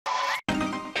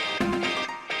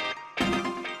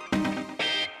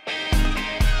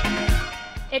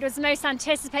It was the most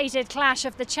anticipated clash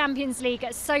of the Champions League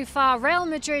so far. Real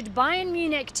Madrid, Bayern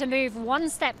Munich to move one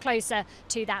step closer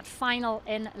to that final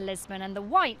in Lisbon. And the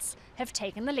Whites have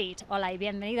taken the lead. Hola y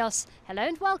bienvenidos. Hello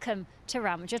and welcome to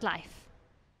Realmadrid LIFE.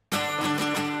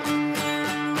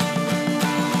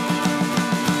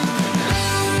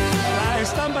 La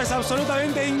estampa es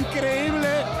absolutamente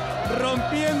increíble,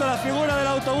 rompiendo la figura del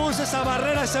autobús, esa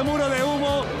barrera, ese muro de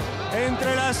humo,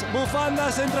 entre las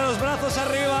bufandas, entre los brazos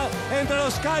arriba, entre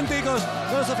los cánticos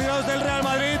de los aficionados del Real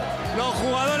Madrid, los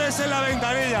jugadores en la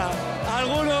ventanilla,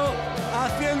 alguno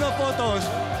haciendo fotos,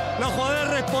 los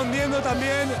jugadores respondiendo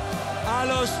también a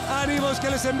los ánimos que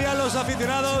les envían los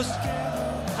aficionados.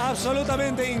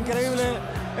 Absolutamente increíble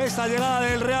esta llegada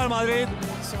del Real Madrid,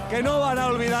 que no van a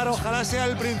olvidar. Ojalá sea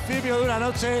el principio de una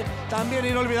noche también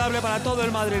inolvidable para todo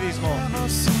el madridismo.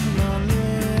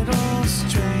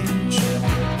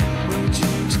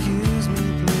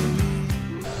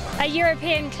 A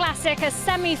European classic, a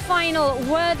semi-final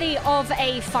worthy of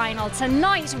a final.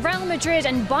 Tonight, Real Madrid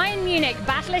and Bayern Munich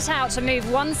battle it out to move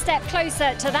one step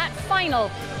closer to that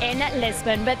final in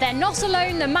Lisbon. But they're not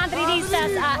alone. The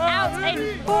Madridistas are out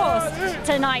in force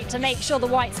tonight to make sure the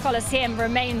Whites Coliseum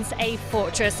remains a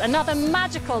fortress. Another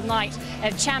magical night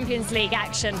of Champions League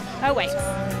action awaits.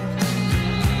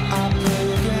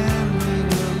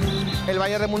 El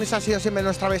Bayern Munich ha sido siempre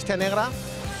nuestra bestia negra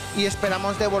y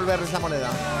esperamos devolverles la moneda.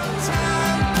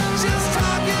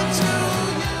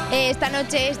 Esta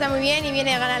noche está muy bien y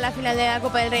viene a ganar la final de la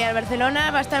Copa del Rey al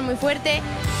Barcelona, va a estar muy fuerte.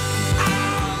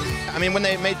 I mean, when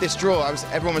they made this draw,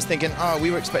 everyone was thinking, oh,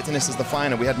 we were expecting this as the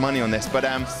final, we had money on this, but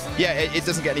yeah, it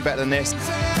doesn't get any better than this.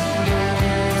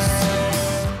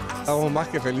 Estamos más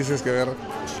que felices que ver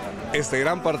este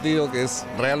gran partido que es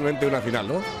realmente una final,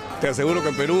 ¿no? Te aseguro que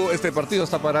en Perú este partido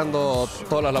está parando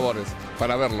todas las labores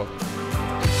para verlo.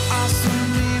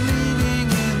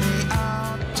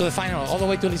 To the final, all the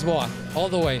way to Lisboa, all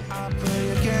the way.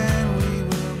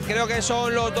 Creo que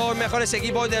son los dos mejores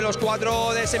equipos de los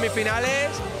cuatro de semifinales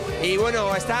y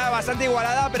bueno, está bastante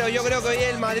igualada, pero yo creo que hoy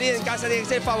el Madrid en casa tiene que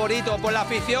ser favorito por la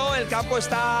afición, el campo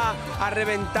está a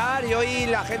reventar y hoy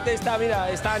la gente está,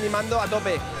 mira, está animando a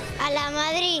tope. A la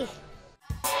Madrid.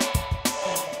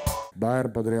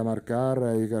 Bayern podría marcar,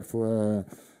 Iker fue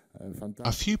fantástico.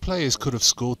 A few players could have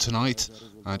scored tonight,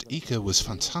 and Iker was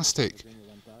fantastic.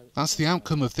 That's the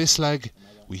outcome of this leg.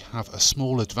 We have a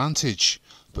small advantage,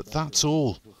 but that's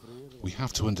all. We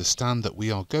have to understand that we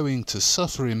are going to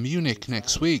suffer in Munich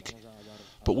next week,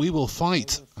 but we will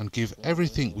fight and give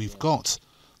everything we've got,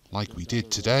 like we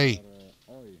did today.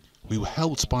 We were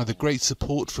helped by the great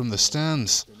support from the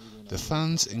stands. The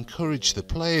fans encouraged the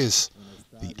players.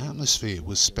 The atmosphere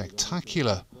was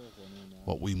spectacular.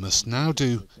 What we must now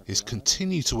do is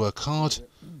continue to work hard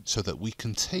so that we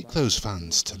can take those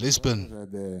fans to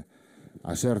Lisbon.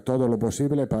 Hacer todo lo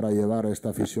posible para llevar esta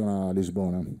afición a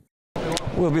Lisbona.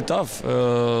 Will be tough,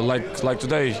 like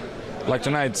today, like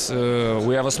tonight.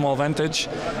 We have a small advantage,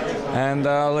 and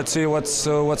let's see what's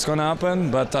going to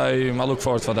happen. But I look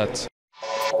forward for that.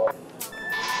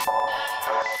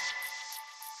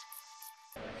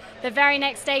 The very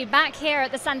next day, back here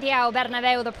at the Santiago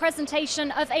Bernabeu, the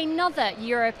presentation of another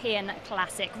European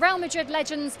classic. Real Madrid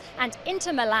legends and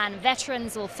Inter Milan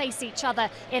veterans will face each other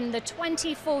in the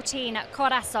 2014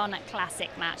 Corazón Classic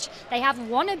Match. They have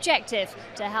one objective: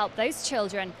 to help those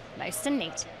children most in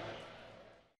need.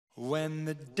 When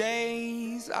the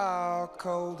days are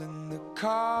cold and the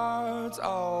cards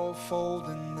all fold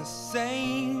and the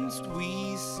saints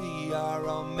we see are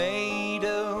all made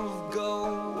of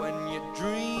gold, when your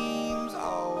dreams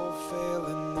all fail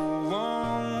and the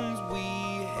ones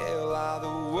we hail are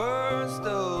the worst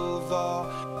of all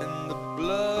and the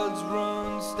bloods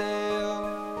run stale,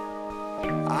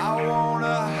 I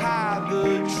wanna hide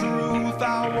the truth,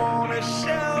 I wanna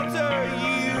shelter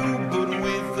you, but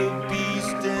with the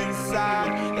beast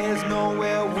inside, there's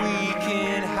nowhere we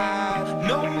can hide.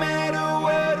 No matter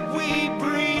what we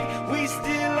breed, we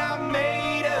still are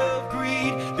made of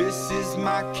greed. This is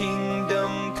my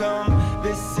kingdom come,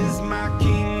 this is my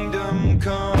kingdom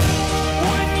come.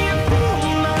 When you feel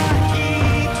my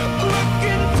heat, look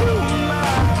into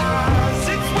my eyes,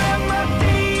 it's where my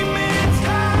demons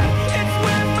hide, it's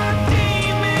where my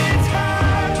demons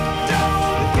hide.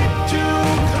 Don't get too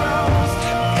close,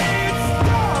 it's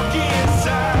dark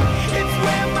inside, it's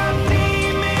where my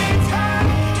demons hide,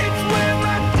 it's where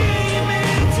my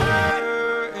demons hide.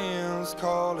 Curtains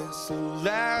call it the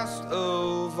last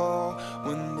of all.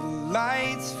 When the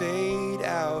lights fade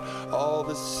out, all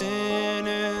the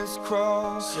sinners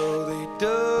crawl. So they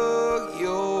dug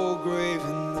your grave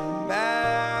and the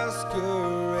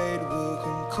masquerade will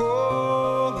come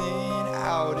calling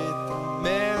out at the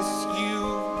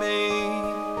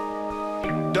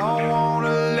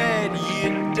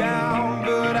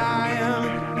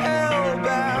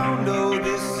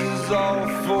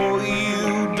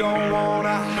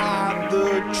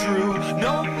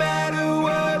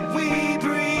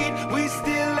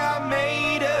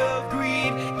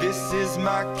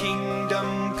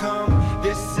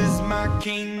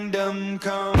can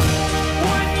come.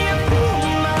 When you feel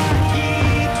my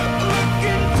heat, look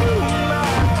into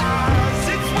my eyes.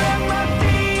 It's where my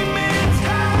demons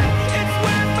hide. It's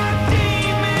where my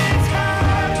demons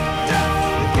hide.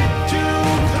 Don't get too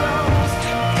close.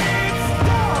 It's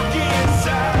dark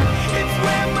inside. It's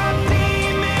where my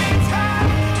demons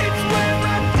hide. It's where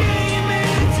my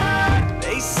demons hide.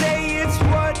 They say it's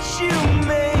what you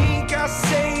make. I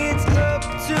say it's up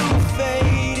to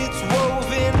fate. It's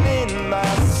woven in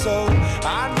my soul.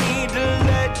 I need to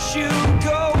let you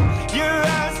go. Your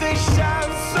eyes, they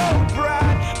shine so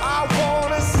bright. I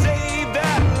wanna save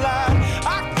that light.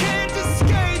 I can't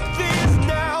escape this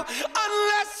now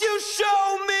unless you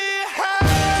show me how.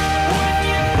 When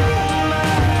you feel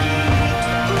my heat,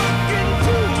 look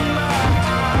into my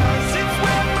eyes. It's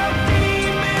where my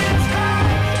demons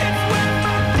hide. It's where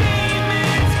my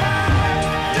demons hide.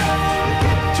 Don't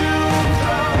get too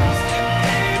close.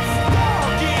 It's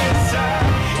dark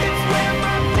inside. It's where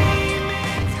my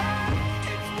demons hide.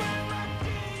 It's where my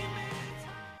demons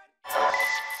hide.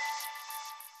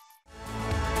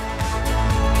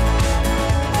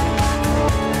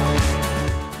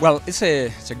 Well, it's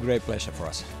a great pleasure for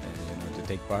us to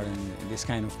take part in this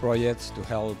kind of projects to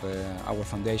help our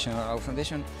foundation. Our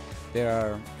foundation, they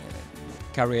are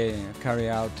carry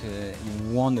out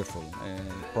wonderful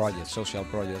projects, social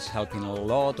projects, helping a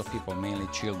lot of people, mainly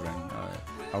children,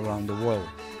 around the world.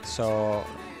 So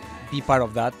be part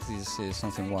of that is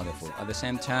something wonderful. At the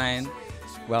same time,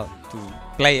 well, to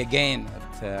play again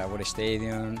at our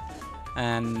stadium.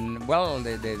 And well,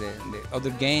 the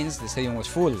other games, the stadium was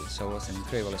full, so it was an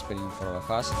incredible experience for all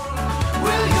of us.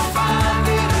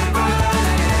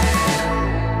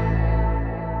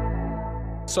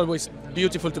 It's always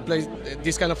beautiful to play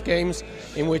these kind of games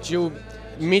in which you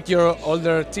meet your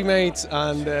older teammates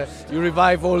and you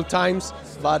revive old times,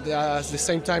 but at the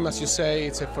same time, as you say,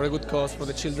 it's for a good cause for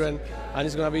the children, and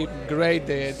it's going to be great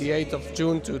the 8th of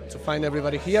June to find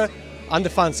everybody here and the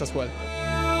fans as well.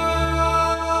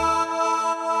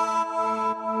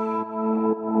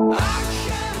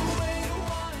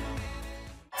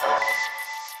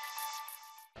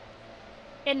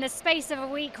 In the space of a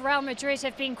week, Real Madrid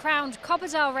have been crowned Copa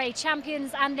del Rey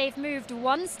champions, and they've moved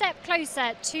one step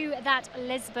closer to that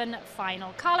Lisbon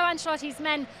final. Carlo Ancelotti's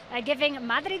men are giving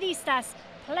Madridistas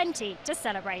plenty to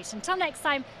celebrate. Until next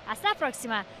time, hasta la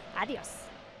próxima. Adiós.